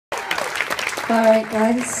Alright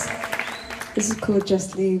guys, this is called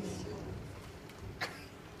Just Leave.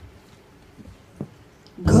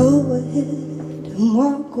 Go ahead and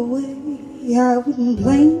walk away, I wouldn't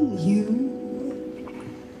blame you.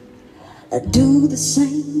 I'd do the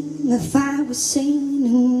same if I was sane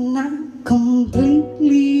and I'm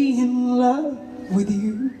completely in love with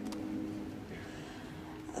you.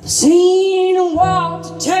 I've seen a wall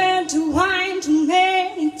to turn to wine too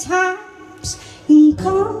many times in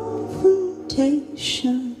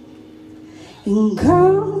confrontation, in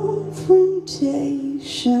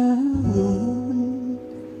confrontation.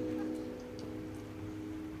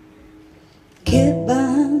 Get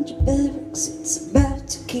behind your barracks, it's about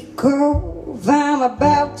to kick off. I'm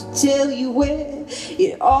about to tell you where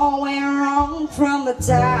it all went wrong, from the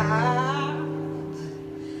top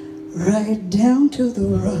right down to the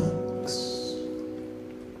rocks.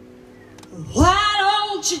 Why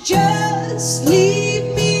don't you just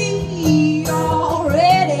leave me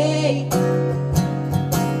already?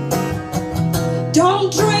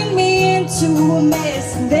 Don't drink me into a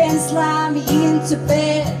mess and then slide me into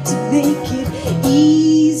bed to make it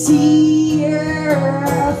easier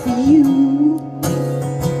for you.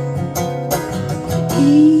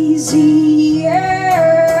 Easier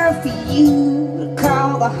for you to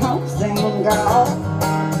call the whole thing gone.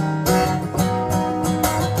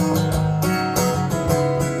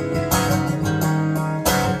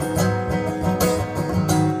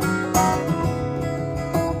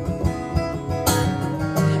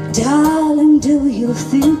 Darling, do you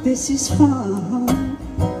think this is fun?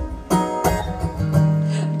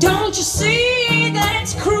 Don't you see that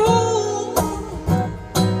it's cruel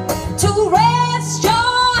to rest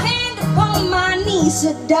your hand upon my knee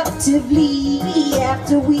seductively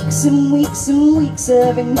after weeks and weeks and weeks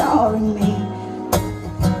of ignoring me?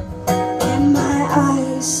 And my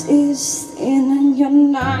ice is thin and your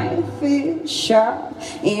knife is sharp,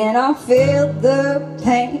 and I felt the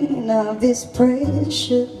pain of this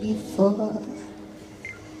pressure before.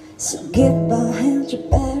 So get behind your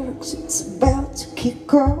barracks, it's about to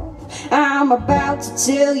kick off. I'm about to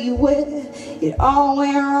tell you where it all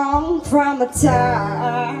went wrong, from the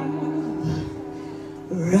top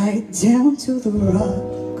right down to the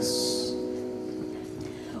rocks.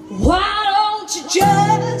 Why don't you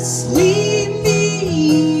just leave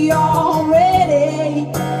me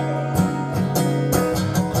already?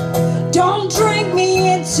 Don't drink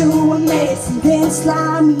me into a mess and then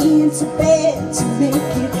slide me into bed to make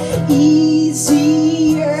it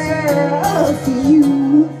easier for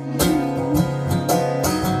you.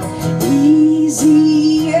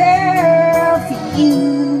 Easier for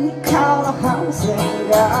you to call the whole thing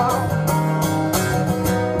gone.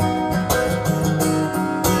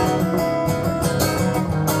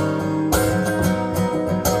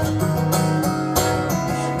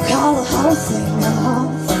 Call the whole thing off.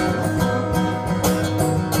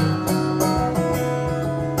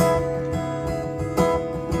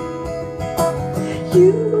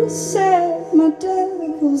 You said my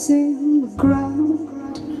devil's in the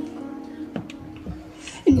ground,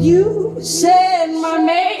 and you said my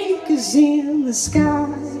maker's in the sky,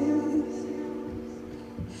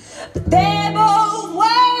 but they're both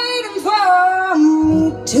waiting for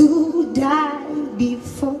me to die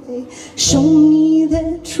before they show me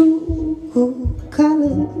their true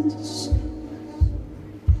colors.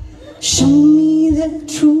 Show me their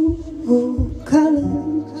true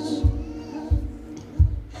colors.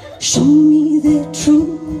 Show me their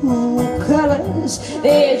true colors.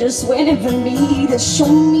 They're just waiting for me to show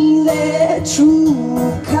me their true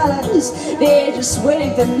colors. They're just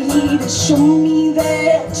waiting for me to show me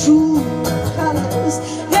their true colors.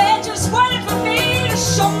 They're just waiting for me to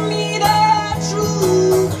show me their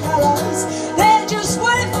true colors. They're just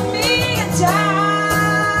waiting for me to die.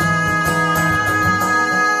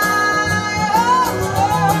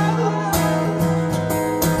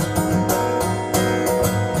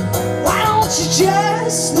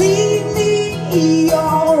 Just leave me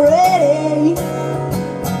already.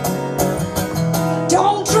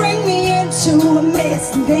 Don't drink me into a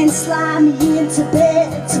mess and then slide me into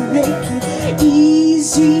bed to make it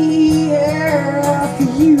easy.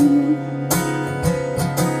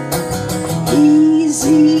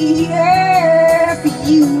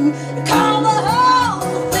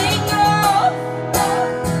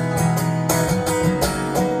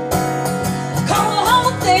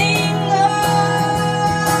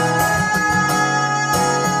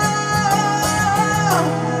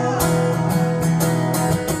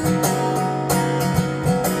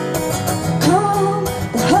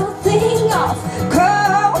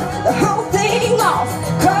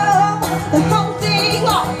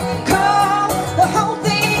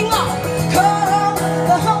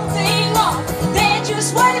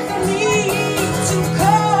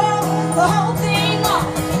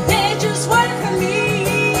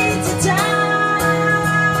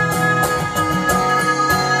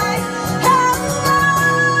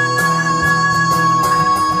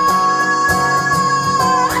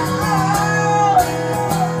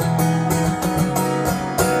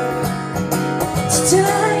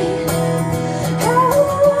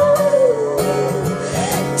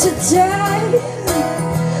 die,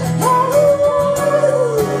 oh,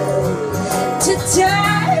 to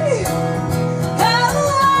die, oh.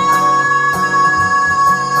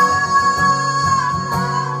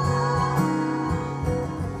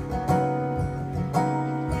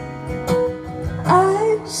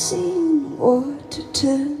 I've seen water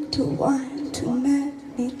turn to wine too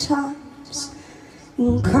many times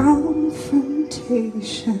in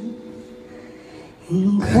confrontation.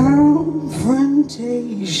 In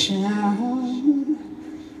confrontation.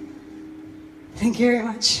 Thank you very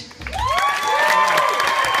much.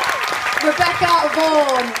 Rebecca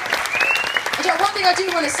Vaughan. One thing I do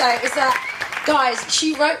want to say is that, guys,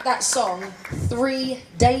 she wrote that song 3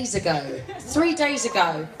 days ago. 3 days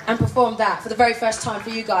ago, and performed that for the very first time for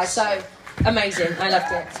you guys. So amazing. I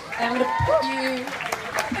loved it. And I'm going to put you.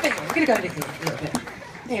 We're going to go over here a little bit.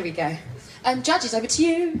 Here we go. Judges, over to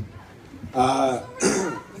you.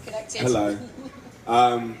 Hello.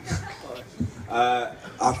 I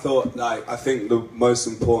think the most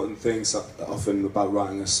important thing often about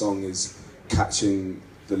writing a song is catching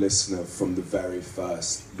the listener from the very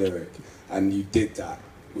first lyric, and you did that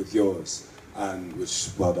with yours,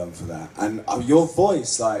 which well done for that. And your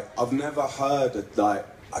voice, like, I've never heard it, like,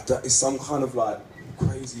 it's some kind of like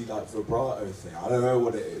crazy like vibrato thing. I don't know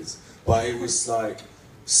what it is, but it was like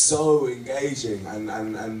so engaging,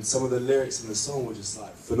 and some of the lyrics in the song were just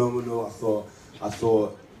like phenomenal. I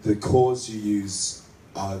thought the chords you use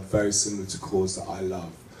are very similar to chords that I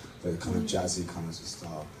love, the kind of jazzy kind of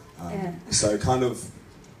style. So it kind of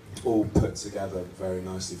all put together very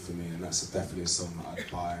nicely for me, and that's definitely a song that I'd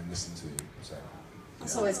buy and listen to. So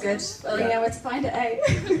that's always good. Well, you know where to find it, eh?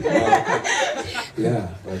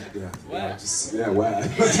 Where?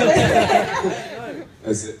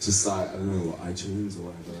 Is it just like, I don't know, iTunes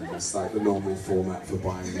or whatever? It's like the normal format for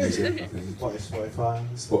buying music, I think.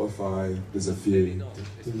 Spotify, there's a few.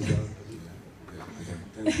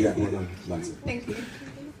 Yeah, well done. Liked it. Thank you.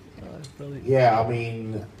 Yeah, I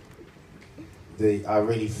mean, I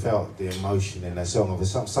really felt the emotion in that song. It was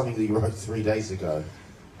something that you wrote 3 days ago.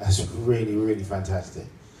 That's really, really fantastic.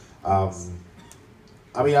 I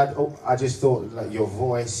mean, I just thought like your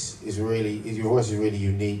voice is really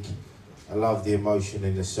unique. I love the emotion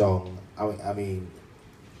in the song. I mean,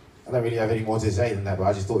 I don't really have any more to say than that, but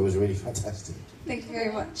I just thought it was really fantastic. Thank you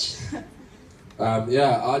very much. I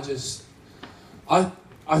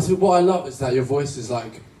think what I love is that your voice is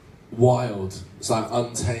like wild. It's like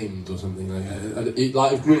untamed or something like that.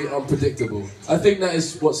 Like really unpredictable. I think that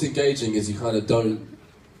is what's engaging, is you kind of don't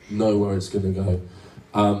know where it's going to go.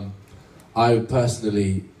 I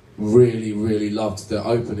personally really, really loved the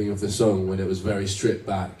opening of the song when it was very stripped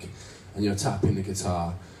back and you're tapping the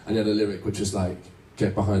guitar, and you had a lyric which was like,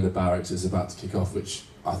 "Get behind the barracks, it's about to kick off," which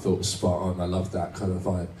I thought was spot on. I loved that kind of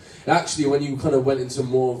vibe. Actually, when you kind of went into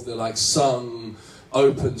more of the like sung,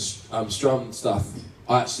 open, strum stuff,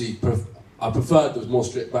 I preferred the more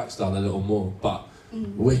stripped back style a little more, but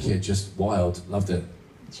wicked, just wild, loved it.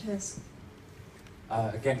 Cheers.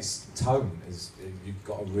 Again, it's tone. You've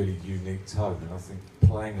got a really unique tone, and I think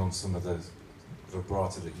playing on some of the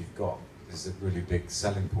vibrato that you've got is a really big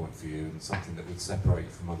selling point for you, and something that would separate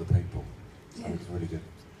you from other people. So it's really good.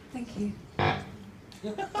 Thank you.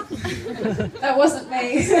 That wasn't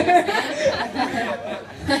me.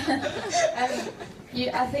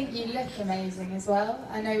 I think you look amazing as well.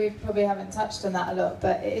 I know we probably haven't touched on that a lot,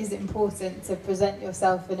 but it is important to present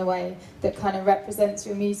yourself in a way that kind of represents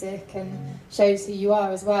your music and shows who you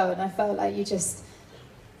are as well. And I felt like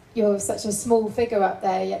you're such a small figure up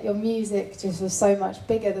there, yet your music just was so much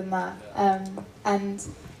bigger than that. And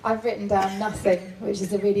I've written down nothing, which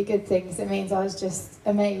is a really good thing, so it means I was just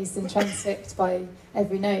amazed and transfixed by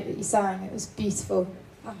every note that you sang. It was beautiful.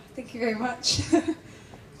 Oh, thank you very much.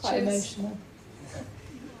 Quite emotional.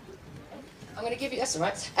 I'm going to give you, that's all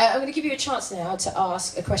right. I'm going to give you a chance now to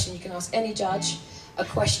ask a question. You can ask any judge a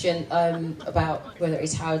question about whether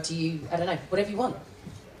it's how do you, I don't know, whatever you want.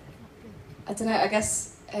 I don't know, I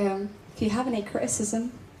guess if you have any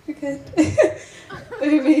criticism, we could.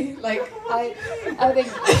 Maybe, like, I think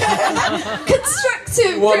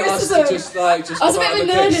constructive criticism. Just I was a bit of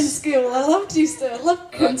a nerd in school. I love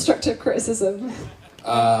constructive criticism.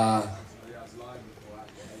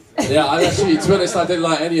 Yeah, I actually, to be honest, I didn't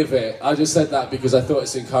like any of it. I just said that because I thought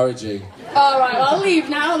it's encouraging. All right, well, I'll leave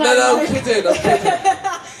now. No, I'm kidding.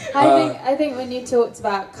 I think when you talked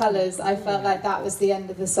about colours, I felt like that was the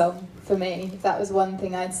end of the song for me. If that was one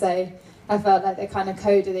thing I'd say. I felt like the kind of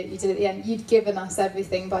coda that you did at the end, you'd given us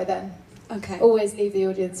everything by then. Okay. Always leave the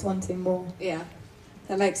audience wanting more. Yeah,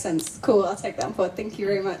 that makes sense. Cool, I'll take that on board. Thank you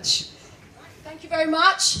very much. Thank you very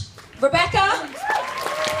much. Rebecca?